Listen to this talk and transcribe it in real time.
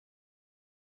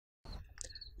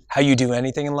How you do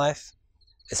anything in life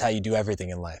is how you do everything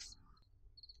in life.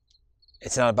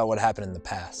 It's not about what happened in the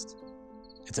past.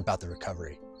 It's about the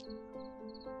recovery.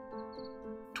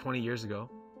 20 years ago,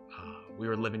 we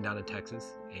were living down in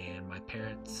Texas, and my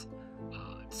parents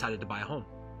decided to buy a home.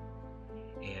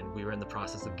 And we were in the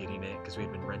process of getting it because we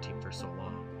had been renting for so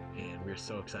long, and we were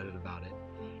so excited about it.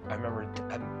 I remember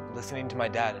listening to my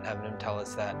dad and having him tell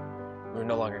us that we were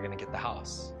no longer going to get the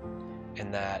house,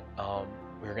 and that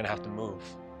we were going to have to move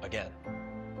again.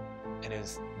 And it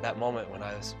was that moment when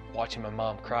I was watching my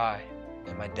mom cry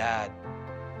and my dad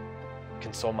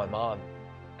console my mom.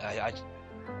 I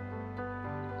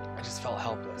just felt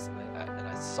helpless, and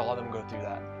I saw them go through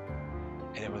that,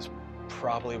 and it was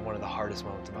probably one of the hardest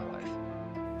moments of my life.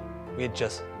 We had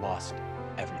just lost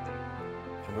everything,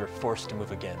 and we were forced to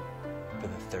move again for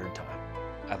the third time.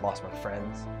 I lost my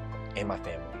friends and my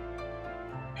family.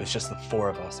 It was just the four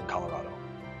of us in Colorado,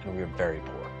 and we were very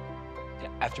poor.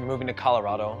 After moving to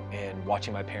Colorado and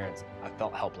watching my parents, I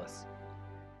felt helpless.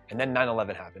 And then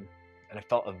 9/11 happened, and I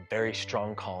felt a very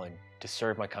strong calling to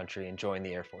serve my country and join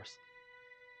the Air Force.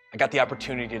 I got the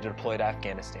opportunity to deploy to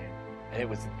Afghanistan, and it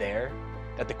was there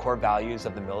that the core values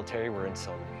of the military were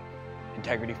instilled in me.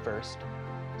 Integrity first,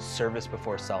 service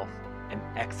before self, and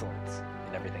excellence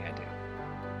in everything I do.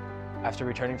 After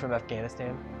returning from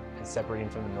Afghanistan and separating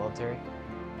from the military,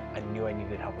 I knew I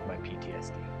needed help with my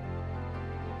PTSD.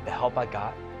 The help I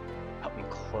got helped me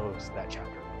close that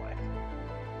chapter of my life.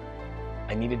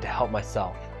 I needed to help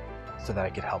myself so that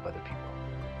I could help other people.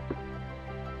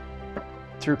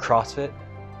 Through CrossFit,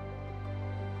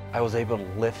 I was able to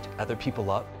lift other people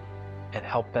up and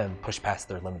help them push past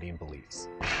their limiting beliefs.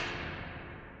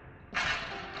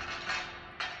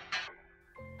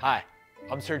 Hi,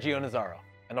 I'm Sergio Nazzaro,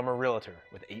 and I'm a realtor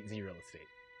with 8Z Real Estate.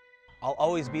 I'll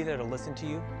always be there to listen to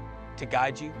you, to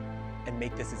guide you, and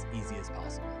make this as easy as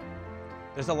possible.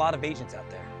 There's a lot of agents out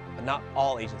there, but not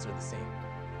all agents are the same.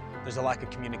 There's a lack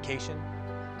of communication,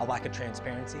 a lack of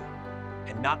transparency,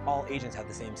 and not all agents have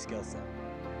the same skill set.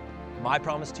 My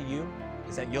promise to you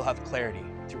is that you'll have clarity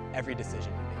through every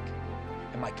decision you make.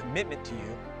 And my commitment to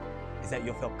you is that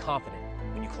you'll feel confident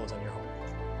when you close on your home.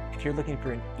 If you're looking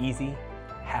for an easy,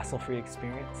 hassle-free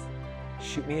experience,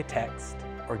 shoot me a text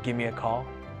or give me a call,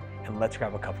 and let's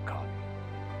grab a cup of coffee.